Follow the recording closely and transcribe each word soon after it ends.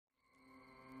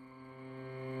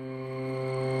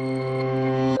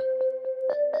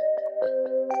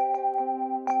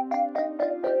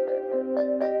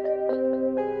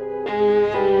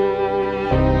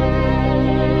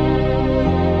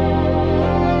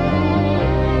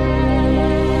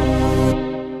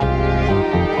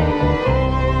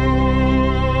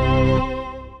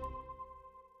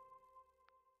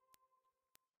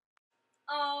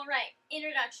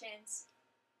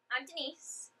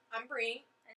Bree.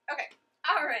 Okay.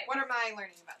 All right. What am I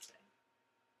learning about today?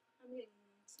 I'm getting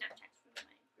Snapchats from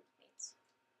my group mates.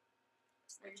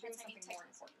 We're doing something more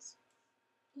important.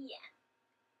 Yeah.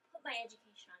 Put my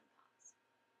education on pause.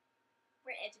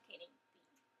 We're educating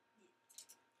B.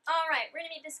 Alright, we're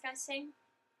going to be discussing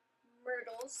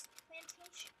Myrtle's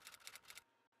Plantation.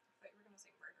 I thought you were going to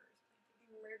say Murderer's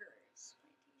Plantation. Murderer's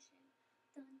Plantation.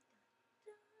 Dun,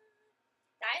 dun, dun.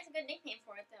 That is a good nickname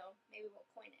for it, though. Maybe we'll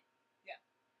coin it. Yeah.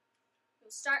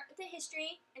 We'll start with the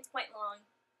history. It's quite long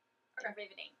and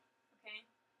riveting. Okay?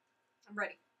 I'm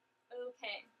ready.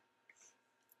 Okay.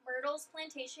 Myrtle's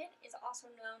Plantation is also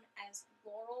known as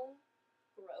Laurel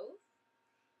Grove,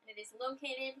 and it is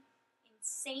located in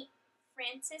St.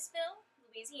 Francisville,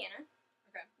 Louisiana.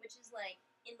 Okay. Which is like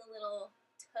in the little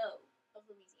toe of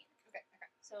Louisiana. Okay.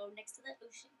 So next to the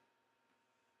ocean.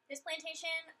 This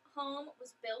plantation home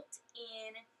was built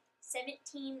in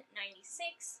 1796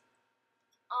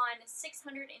 on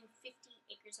 650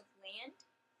 acres of land.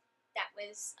 That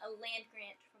was a land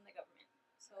grant from the government.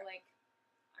 So like,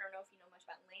 I don't know if you know much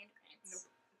about land grants. Nope.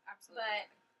 Absolutely. But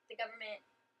the government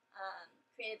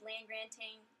created land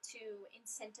granting to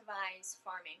incentivize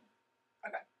farming.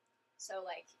 Okay. So,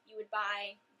 like, you would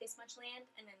buy this much land,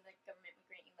 and then the government would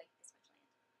grant you, like, this much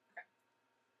land. Okay.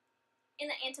 In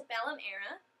the antebellum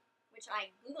era, which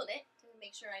I Googled it to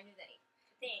make sure I knew the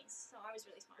things, so I was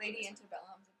really smart. Lady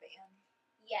Antebellum's a band.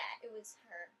 Yeah, it was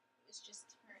her. It was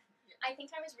just her. Yeah. I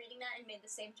think I was reading that and made the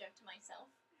same joke to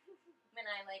myself when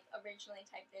I, like, originally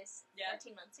typed this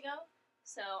 14 months ago.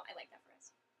 So, I like that for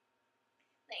us.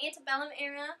 The antebellum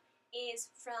era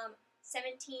is from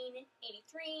 1783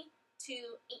 to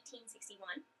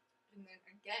 1861. And then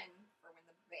again, for when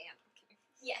the band came.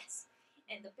 Yes.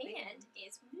 And the band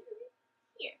is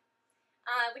here.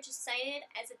 Which is cited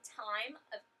as a time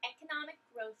of economic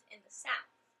growth in the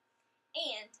South.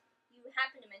 And you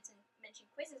happened to mention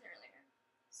quizzes earlier.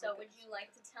 So would you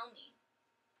like to tell me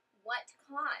what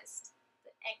caused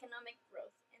the economic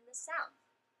growth in the South?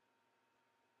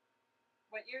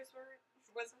 What years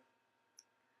was it?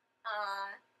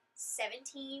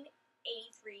 1783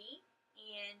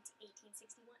 and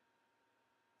 1861.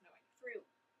 No idea. Through.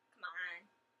 Come on.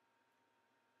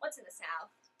 What's in the South?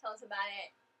 Tell us about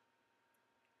it.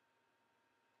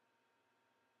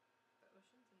 The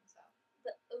oceans in the South.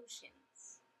 The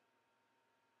oceans.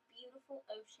 Beautiful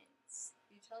oceans.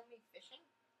 Are you telling me fishing?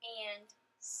 And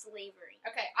slavery.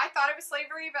 Okay, I thought it was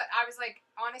slavery, but I was like,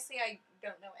 honestly, I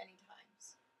don't know any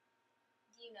times.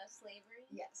 Do you know slavery?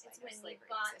 Yes, it's I know when slavery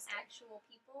you got existed. actual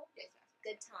people. Yes.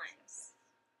 Good times.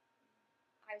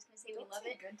 I was gonna say we Don't love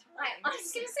say it. good times. I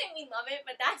was gonna say we love it,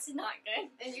 but that's not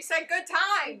good. And you said good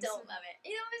I times. don't love it.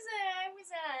 It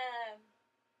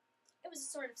was a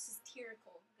sort of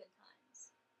satirical good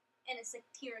times, and a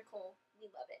satirical we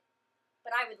love it.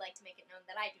 But I would like to make it known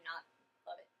that I do not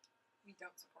love it. We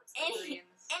don't support slavery in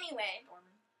this. Anyway,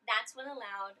 that's what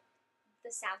allowed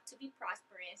the South to be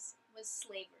prosperous was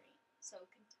slavery. So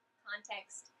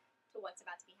context to what's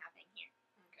about to be happening here.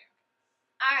 Okay.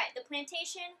 All right, the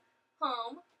plantation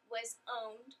home was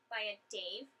owned by a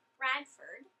Dave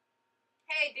Bradford.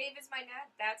 Hey, Dave is my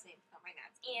dad's name, not my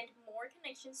dad's name. And more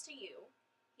connections to you.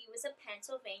 He was a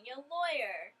Pennsylvania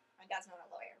lawyer. My dad's not a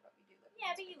lawyer, but we do live in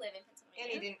Yeah, but you Pennsylvania. live in Pennsylvania. And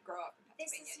he didn't grow up in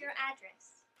This Pennsylvania. is your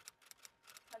address.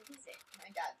 What is it? My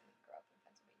dad didn't grow up in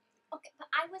Pennsylvania either. Okay, but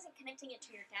I wasn't connecting it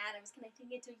to your dad. I was connecting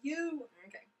it to you.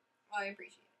 Okay. Well, I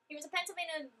appreciate it. He was a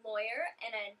Pennsylvania lawyer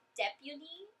and a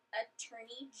deputy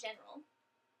attorney general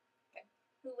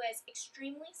who was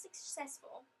extremely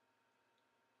successful.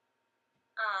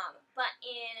 But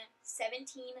in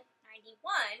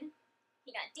 1791,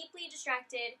 he got deeply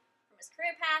distracted from his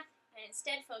career path and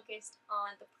instead focused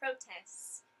on the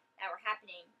protests that were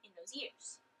happening in those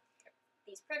years.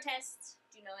 These protests,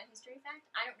 do you know a history fact?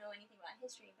 I don't know anything about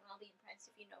history, but I'll be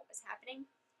impressed if you know what was happening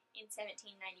in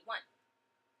 1791.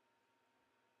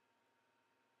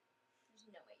 There's no way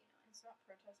you know it. It's not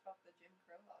protest about the Jim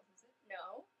Crow laws, is it?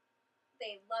 No.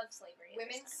 They love slavery.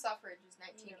 Women's suffrage is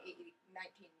 1918.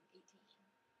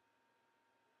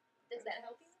 Does that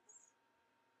help you?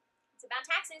 It's about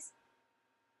taxes.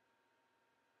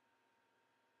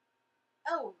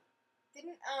 Oh,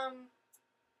 didn't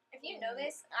If you know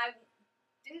this, I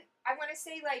want to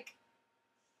say like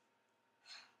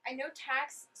I know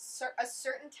a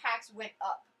certain tax went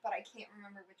up, but I can't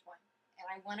remember which one. And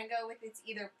I want to go with it's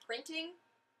either printing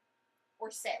or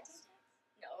sales.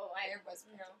 No, There was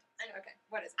printing. no. I don't. Okay,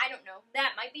 what is it? I don't know.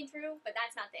 That might be true, but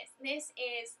that's not this. This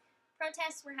is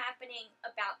protests were happening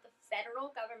about the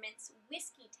federal government's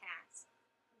whiskey tax.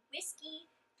 Whiskey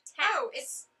tax. Oh,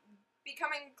 it's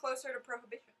becoming closer to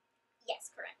prohibition. Yes,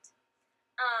 correct.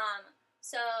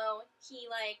 So he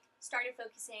started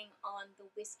focusing on the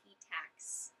whiskey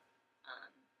tax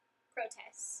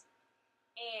protests.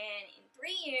 And in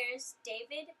 3 years,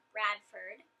 David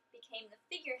Bradford became the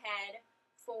figurehead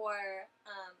for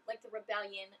the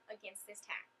rebellion against this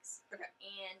tax. Okay.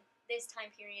 And this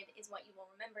time period is what you will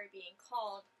remember being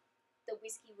called the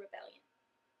Whiskey Rebellion.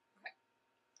 Okay.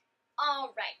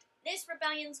 All right. This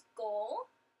rebellion's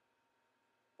goal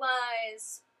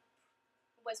was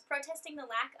protesting the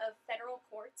lack of federal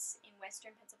courts in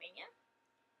western Pennsylvania.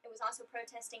 It was also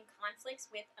protesting conflicts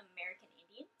with American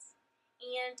Indians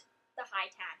and the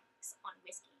high tax on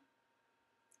whiskey.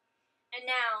 And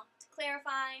now, to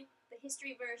clarify the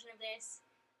history version of this,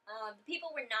 the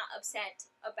people were not upset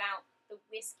about the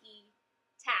whiskey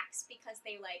tax because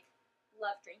they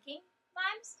love drinking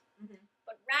vibes,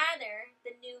 but rather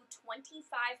the new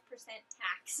 25%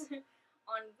 tax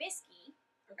on whiskey,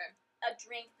 a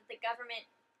drink that the government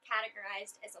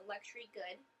categorized as a luxury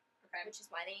good, which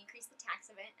is why they increased the tax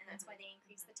of it, and that's why they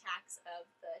increased the tax of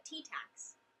the tea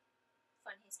tax.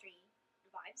 Fun history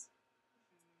vibes.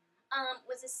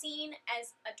 Was seen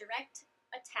as a direct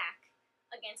attack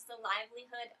against the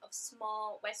livelihood of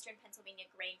small western Pennsylvania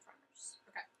grain farmers,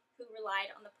 who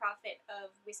relied on the profit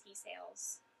of whiskey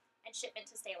sales and shipment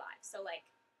to stay alive. So,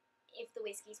 if the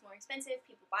whiskey's more expensive,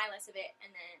 people buy less of it,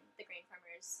 and then the grain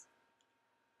farmers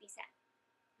be sad.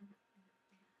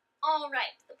 All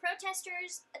right, the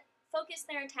protesters focused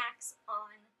their attacks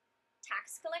on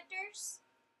tax collectors,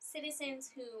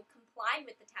 citizens who complied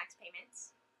with the tax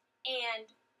payments,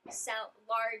 and sell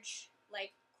large,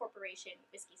 corporation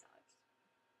whiskey sellers.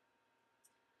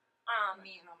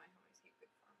 Me and all my homies hate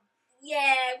Big Pharma.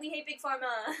 Yeah, we hate Big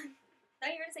Pharma. I thought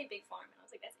you were going to say Big Farm, and I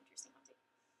was like, that's interesting. I'll take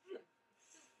it.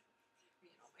 Me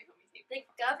and all my homies hate The Big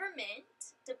Pharma.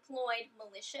 government deployed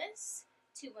militias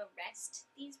to arrest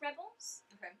these rebels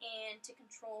and to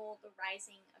control the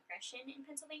rising aggression in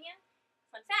Pennsylvania.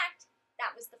 Fun fact,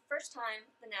 that was the first time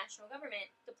the national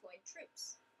government deployed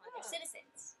troops on their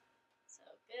citizens. So,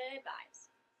 good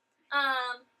vibes.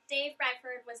 Dave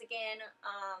Bradford was again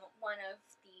one of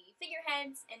the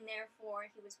figureheads, and therefore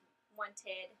he was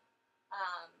wanted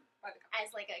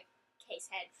as a case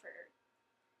head for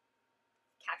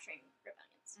capturing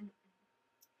rebellions.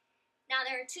 Now,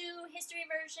 there are two history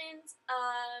versions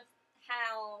of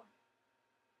how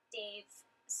Dave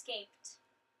escaped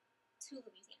to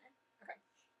Louisiana. Okay.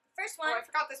 The first one... Oh, I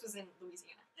forgot this was in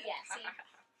Louisiana. Yeah, see?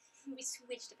 We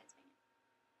switched to Pennsylvania.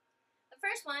 The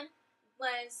first one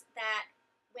was that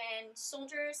when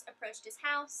soldiers approached his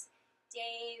house,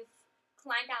 Dave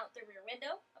climbed out the rear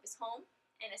window of his home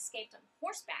and escaped on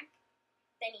horseback.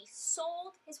 Then he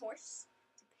sold his horse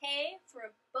to pay for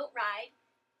a boat ride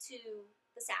to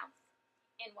the south.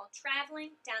 And while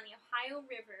traveling down the Ohio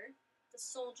River, the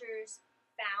soldiers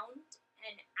found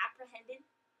and apprehended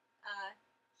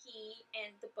he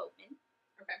and the boatman.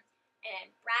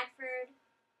 And Bradford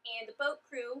and the boat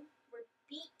crew were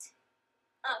beat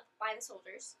up by the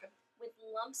soldiers with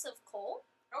lumps of coal.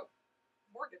 Oh,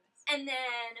 more goodness. And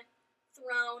then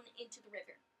thrown into the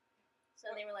river.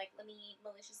 So they were like, let me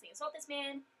maliciously assault this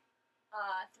man,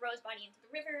 throw his body into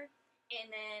the river, and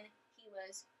then he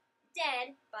was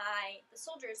dead by the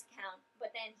soldiers' account,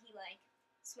 but then he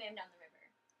swam down the river.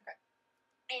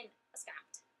 And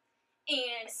escaped.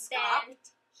 And then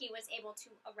he was able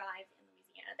to arrive in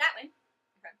Louisiana that way.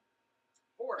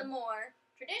 Or the more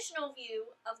traditional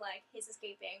view of his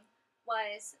escaping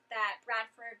was that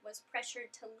Bradford was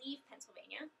pressured to leave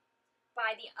Pennsylvania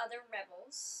by the other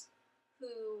rebels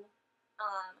who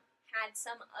had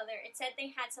some other, it said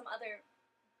they had some other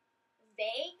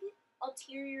vague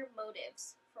ulterior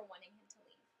motives for wanting him to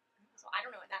leave. So I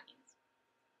don't know what that means.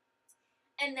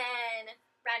 And then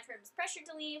Bradford was pressured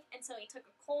to leave, and so he took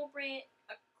a coal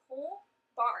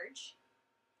barge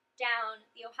down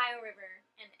the Ohio River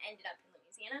and ended up in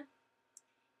Louisiana.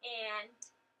 And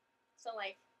so,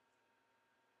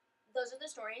 those are the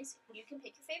stories. You can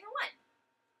pick your favorite one.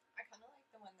 I kind of like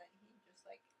the one that he just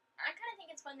I kind of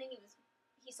think it's fun that he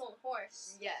sold a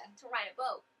horse Yeah. to ride a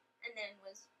boat, and then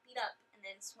was beat up, and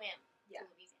then swam Yeah. to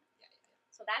Louisiana. Yeah.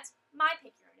 So that's my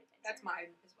pick your own adventure. That's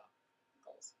mine as well.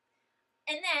 Goals.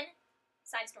 And then,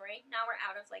 side story, now we're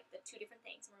out of the two different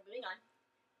things, and we're moving on.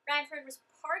 Bradford was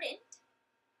pardoned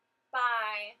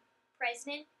by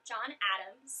President John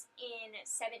Adams in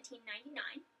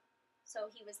 1799.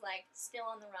 So he was still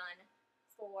on the run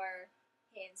for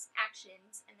his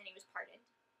actions, and then he was pardoned.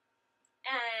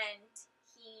 And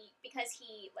because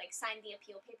he signed the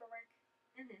appeal paperwork,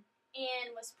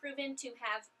 and was proven to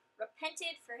have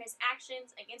repented for his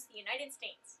actions against the United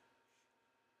States.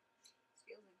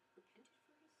 Feels like repented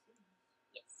for his sins.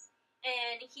 Yes.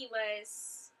 And he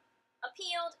was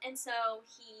appealed, and so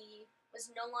he was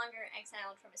no longer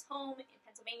exiled from his home in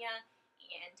Pennsylvania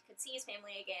and could see his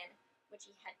family again, which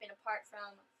he had been apart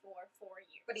from for 4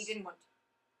 years. But he didn't want to.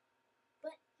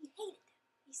 But he hated them.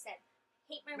 He said,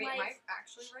 I hate my Wait, am I wife.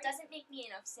 actually She right? doesn't make me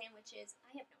enough sandwiches.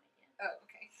 I have no idea. Oh,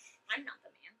 okay. I'm not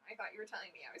the man. I thought you were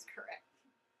telling me I was correct.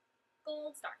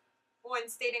 Gold star. Well, and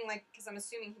stating, like, because I'm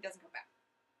assuming he doesn't go back.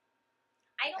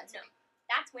 I don't know.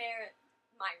 That's where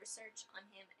my research on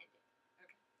him ended.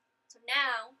 Okay. So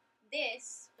now,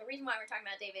 the reason why we're talking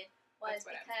about David was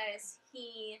That's what I was because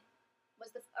he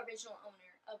was the original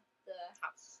owner of the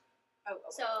house. I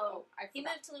He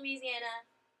forgot. moved to Louisiana,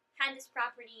 had this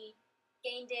property,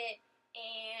 gained it,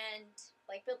 and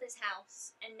like built this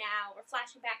house. And now we're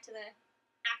flashing back to the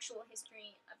actual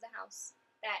history of the house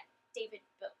that David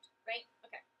built, right?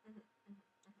 Okay.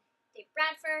 Dave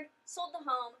Bradford sold the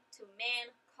home to a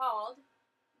man called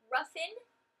Ruffin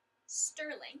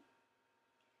Sterling,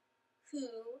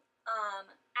 who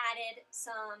added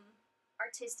some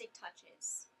artistic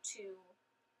touches to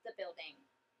the building,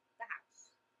 the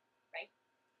house, right?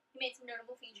 He made some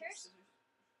notable features.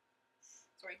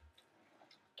 Sorry.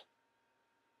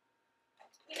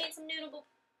 He made some noodleable.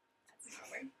 That's not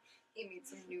a word. He made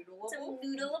some noodleable. Some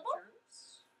noodleable?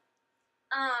 features.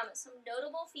 Some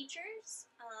notable features.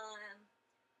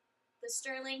 The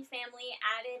Sterling family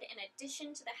added an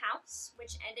addition to the house,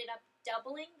 which ended up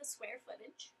doubling the square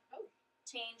footage. Oh.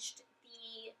 Changed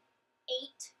the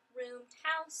 8-roomed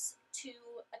house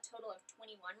to a total of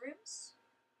 21 rooms.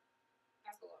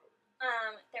 That's a lot of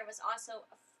room. There was also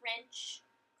a French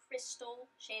crystal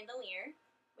chandelier,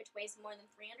 which weighs more than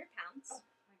 300 pounds. Oh,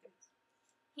 my goodness.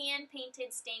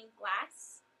 Hand-painted stained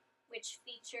glass, which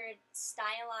featured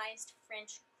stylized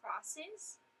French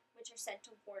crosses, which are said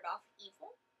to ward off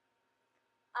evil.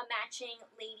 A matching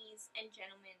ladies' and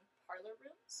gentlemen parlor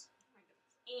rooms. Oh, my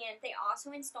goodness. And they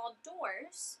also installed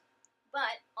doors,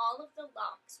 but all of the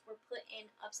locks were put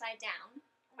in upside down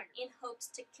Oh, my goodness. in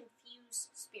hopes to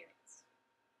confuse spirits.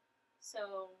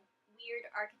 So, weird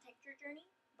architecture journey,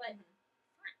 but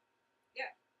fun.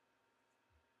 Yeah.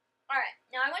 Alright,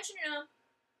 now I want you to know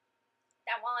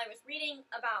that while I was reading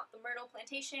about the Myrtle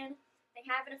Plantation, they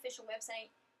have an official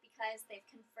website because they've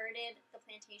converted the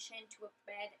plantation to a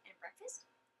bed and breakfast.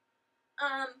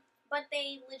 But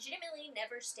they legitimately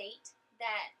never state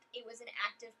that it was an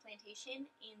active plantation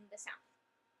in the South.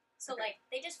 So, Okay.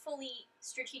 they just fully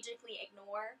strategically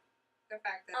ignore The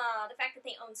fact that. the fact that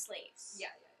they own slaves.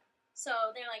 Yeah.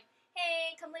 So they're like,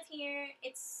 hey, come live here.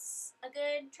 It's a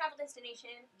good travel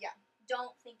destination. Yeah.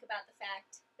 Don't think about the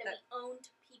fact that we owned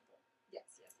people.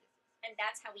 Yes. And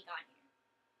that's how we got here.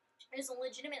 There's a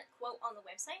legitimate quote on the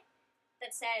website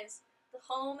that says, the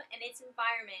home and its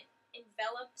environment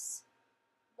envelops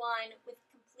one with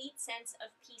complete sense of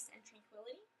peace and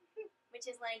tranquility, which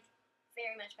is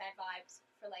very much bad vibes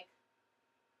for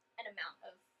an amount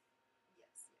of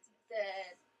Yes.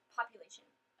 the population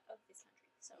of this country.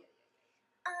 So,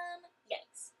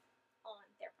 yikes on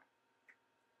their part.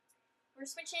 We're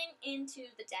switching into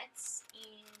the debts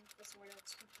and the sort of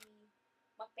spooky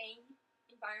mukbang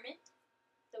environment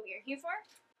that we are here for.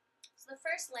 So the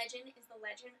first legend is the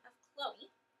legend of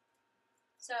Chloe.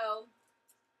 So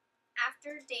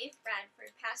after Dave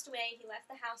Bradford passed away, he left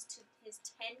the house to his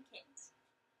 10 kids.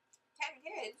 10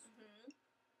 kids?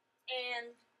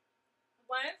 And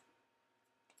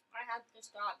I have to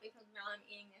stop because now I'm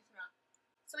eating this up.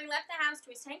 So he left the house to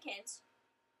his 10 kids.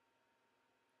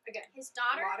 Again, His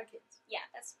daughter. a lot of kids. Yeah,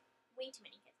 that's way too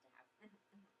many kids to have.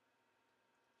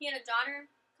 He had a daughter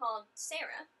called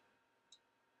Sarah.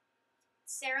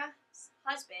 Sarah's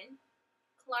husband,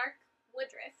 Clark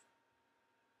Woodruff,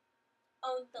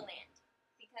 owned the land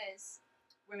because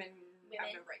Women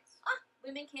have no rights.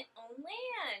 women can't own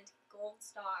land. Gold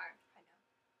star. I know.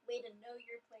 Way to know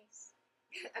your place.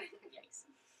 Yikes.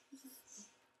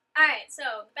 Alright,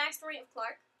 so the backstory of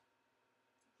Clark.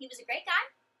 He was a great guy.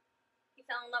 He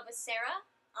fell in love with Sarah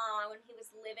when he was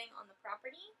living on the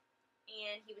property,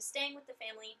 and he was staying with the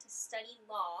family to study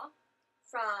law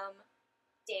from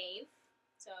Dave.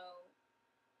 So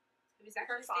It was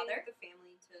actually her father. staying with the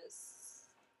family to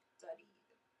study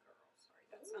the girl. Sorry,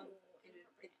 that sounded.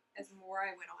 As more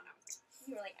I went on, I was like,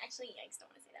 you were like, actually, yikes, don't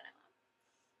want to say that out loud.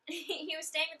 He was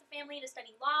staying with the family to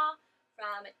study law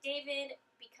from David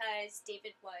because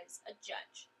David was a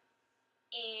judge.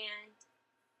 And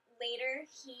later,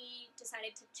 he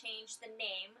decided to change the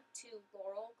name to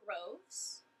Laurel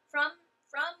Groves, from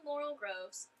Laurel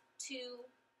Groves to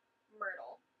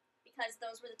Myrtle, because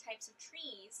those were the types of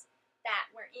trees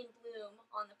that were in bloom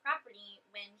on the property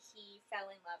when he fell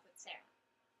in love with Sarah.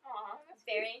 aw, that's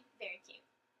Very, very cute.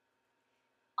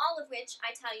 All of which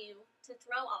I tell you to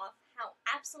throw off how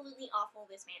absolutely awful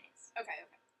this man is. Okay.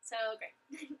 So great.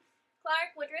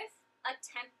 Clark Woodruff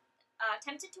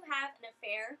attempted to have an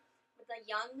affair with a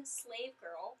young slave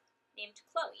girl named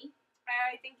Chloe.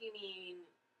 I think you mean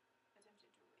attempted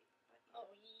to rape. But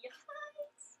Oh, yes.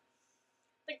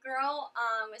 The girl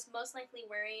was most likely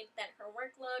worried that her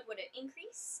workload would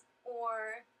increase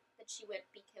or that she would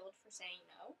be killed for saying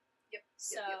no. Yep.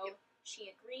 So she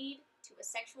agreed to a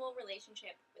sexual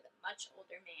relationship with a much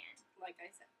older man. Like I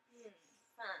said.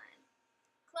 Fun.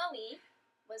 Chloe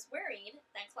was worried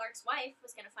that Clark's wife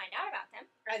was going to find out about them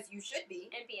As you should be.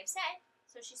 and be upset,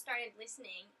 so she started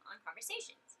listening on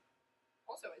conversations.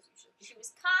 Also as you should be. She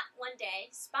was caught one day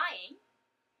spying,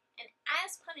 and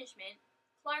as punishment,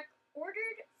 Clark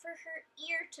ordered for her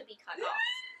ear to be cut off.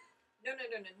 No.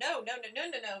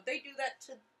 They do that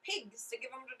to pigs to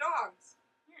give them to dogs.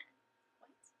 Yeah.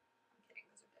 What? I'm kidding.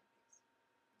 Those are dead pigs.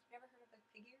 You never heard of like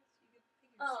pig ears? You give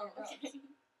pig ears Oh, to your dogs. okay.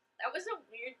 That was a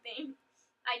weird thing.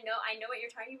 I know what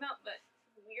you're talking about, but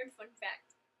weird fun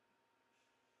fact.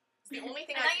 It's the only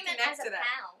thing I I thought you can meant connect as a to that.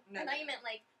 pal. No, I thought no, you no. meant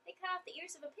like they cut off the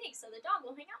ears of a pig so the dog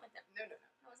will hang out with them. No.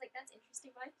 I was like, that's interesting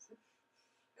vibes.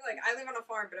 You're like, I live on a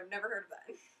farm, but I've never heard of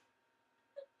that.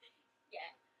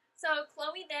 Yeah. So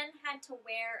Chloe then had to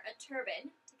wear a turban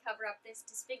to cover up this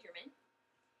disfigurement,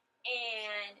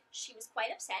 and she was quite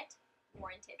upset,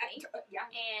 warrantedly, Yeah.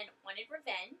 and wanted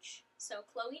revenge. So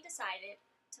Chloe decided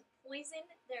to poison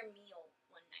their meal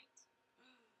one night.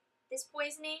 This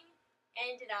poisoning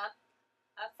ended up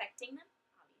affecting them,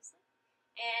 obviously,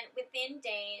 and within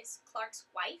days, Clark's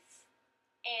wife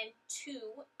and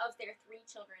 2 of their 3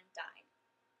 children died.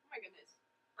 Oh my goodness.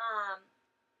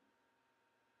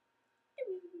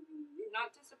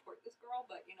 Not to support this girl,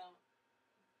 but you know,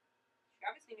 she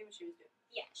obviously knew what she was doing.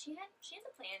 Yeah, she had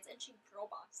the plans, and she girl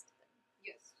bossed them.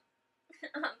 Yes.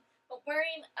 But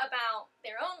worried about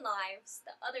their own lives,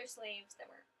 the other slaves that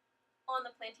were on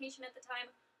the plantation at the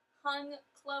time hung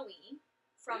Chloe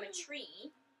from a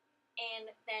tree and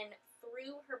then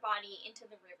threw her body into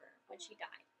the river when she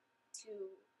died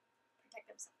to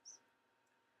protect themselves.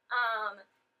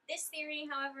 This theory,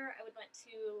 however, I would want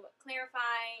to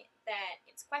clarify that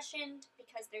it's questioned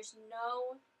because there's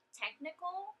no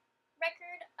technical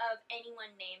record of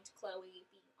anyone named Chloe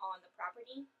being on the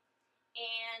property,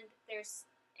 and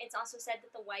it's also said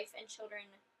that the wife and children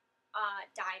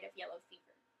died of yellow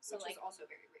fever. So Which like is also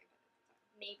very rare at the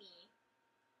time. maybe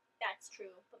that's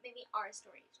true, but maybe our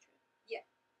story is true. Yeah.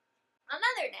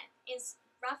 Another death is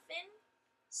Ruffin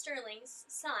Sterling's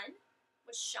son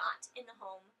was shot in the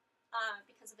home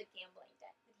because of a gambling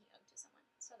debt that he owed to someone.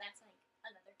 So that's like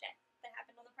another death that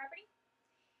happened on the property.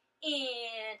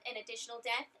 And an additional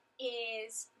death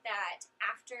is that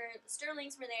after the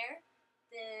Sterlings were there,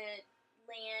 the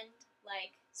land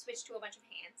like switched to a bunch of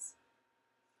hands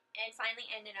and finally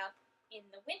ended up in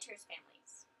the Winters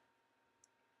families.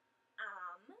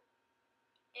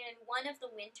 And one of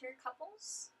the Winter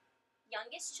couple's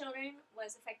youngest children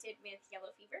was affected with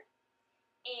yellow fever,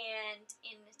 and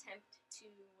in an attempt to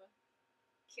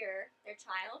cure their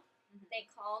child, they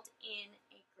called in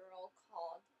a girl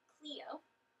called Cleo.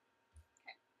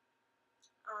 Okay.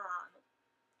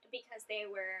 Because they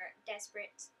were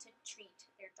desperate to treat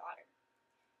their daughter.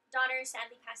 Daughter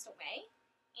sadly passed away,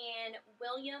 and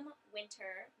William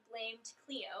Winter blamed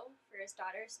Cleo for his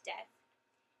daughter's death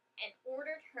and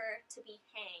ordered her to be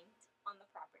hanged on the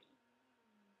property.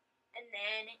 And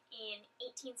then in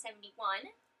 1871,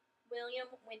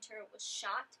 William Winter was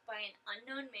shot by an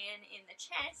unknown man in the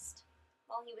chest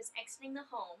while he was exiting the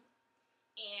home,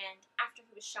 and after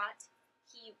he was shot,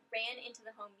 he ran into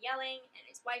the home yelling, and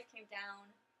his wife came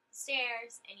down the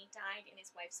stairs, and he died in his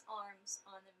wife's arms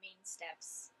on the main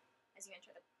steps as you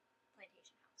enter the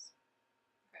plantation house.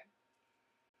 Okay.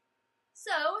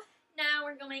 So, now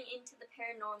we're going into the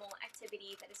paranormal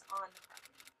activity that is on the property.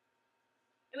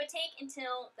 It would take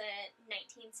until the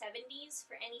 1970s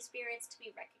for any spirits to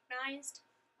be recognized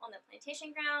on the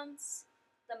plantation grounds.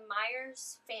 The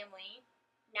Myers family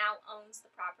now owns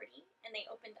the property, and they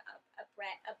opened up a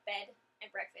bed and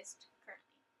breakfast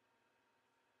currently.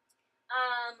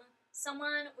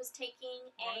 Someone was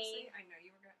taking Honestly, I know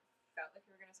felt like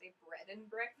you were gonna say bread and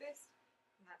breakfast,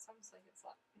 and that sounds like it's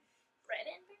like bread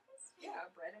and breakfast? Yeah,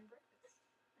 bread and breakfast.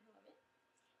 I love it.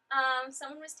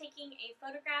 Someone was taking a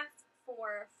photograph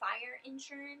for fire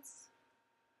insurance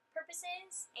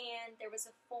purposes, and there was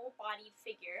a full-bodied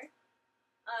figure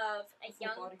of a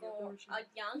young girl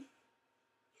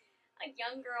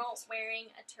wearing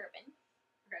a turban.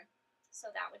 Okay. So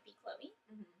that would be Chloe.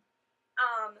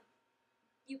 Mm-hmm.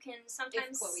 You can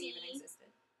sometimes if Chloe see, even existed,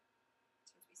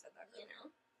 since we said that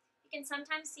earlier. you can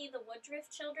sometimes see the Woodruff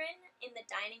children in the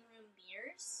dining room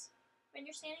mirrors when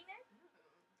you're standing there.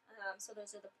 So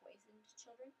those are the poisoned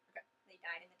children. Okay. They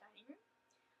died in the dining room.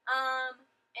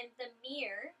 And the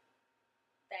mirror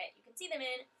that you can see them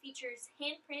in features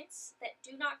handprints that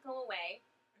do not go away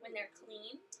when they're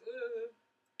cleaned.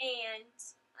 And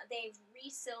they've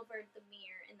re-silvered the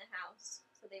mirror in the house.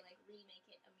 So they, like, remake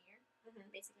it a mirror.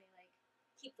 Basically, like,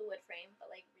 keep the wood frame, but,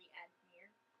 like, re-add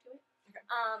mirror to it.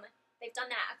 Okay. They've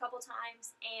done that a couple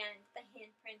times, and the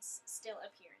handprints still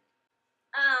appear in it.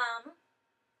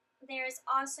 There's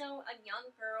also a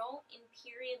young girl in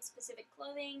period-specific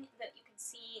clothing that you can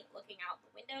see looking out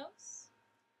the windows.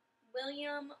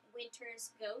 William Winter's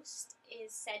ghost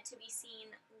is said to be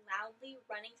seen loudly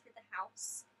running through the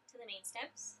house to the main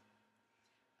steps.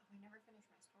 Oh, I never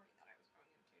finished my story that I was going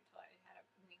into until I had a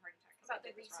mini heart attack. About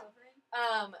the resilvering?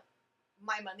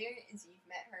 My mother, as you've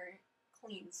met her,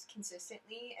 cleans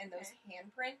consistently, and those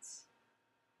handprints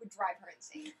would drive her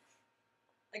insane.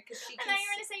 Like, cause she. I thought you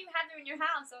were gonna say you had them in your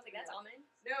house. I was like, that's ominous.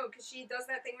 No, because she does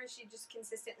that thing where she just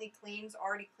consistently cleans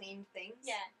already cleaned things.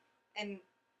 Yeah. And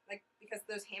like, because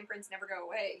those handprints never go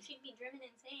away. She'd be driven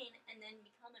insane and then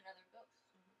become another ghost.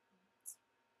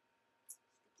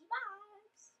 Spooky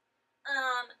vibes.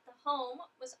 The home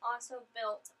was also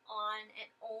built on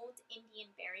an old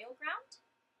Indian burial ground,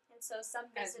 and so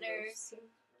some visitors.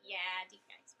 Yeah, deep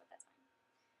yikes, but that's fine.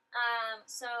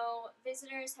 So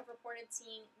visitors have reported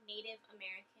seeing Native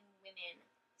American women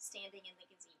standing in the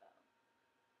gazebo.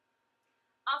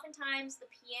 Oftentimes, the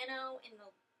piano in the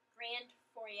grand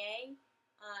foyer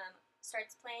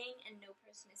starts playing, and no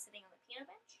person is sitting on the piano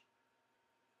bench.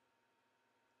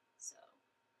 So,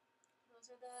 those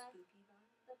are the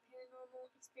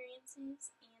paranormal experiences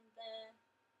and the,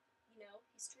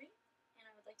 history. And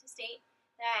I would like to state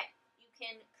that you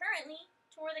can currently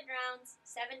tour the grounds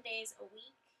 7 days a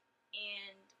week,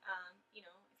 and, if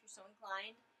you're so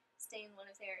inclined, stay in one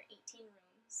of their 18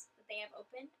 rooms that they have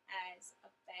open as a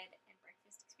bed and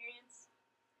breakfast experience.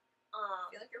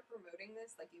 I feel like you're promoting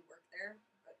this like you work there,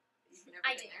 but you've never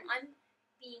I been do. there. I'm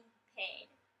being paid.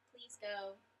 Please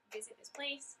go visit this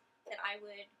place that I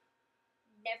would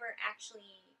never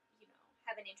actually,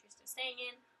 have an interest of staying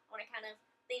in. I want to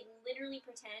they literally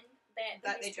pretend that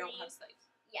the they history, don't have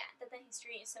slaves. Yeah, that the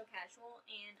history is so casual,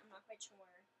 and I'm not quite sure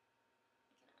I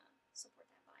can support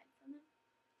that vibe from them.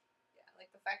 Yeah, like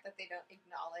the fact that they don't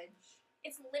acknowledge.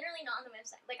 It's literally not on the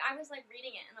website. Like, I was, like,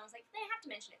 reading it, and I was like, they have to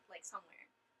mention it, like, somewhere,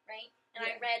 right? And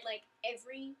I read, like,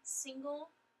 every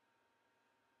single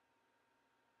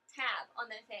tab on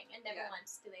the thing, and never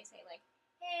once do they say, like,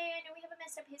 hey, I know we have a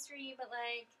messed up history, but,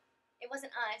 like, it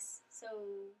wasn't us, so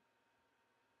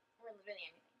we're literally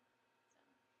anything.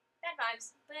 So, bad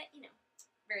vibes, but,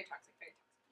 Very toxic, very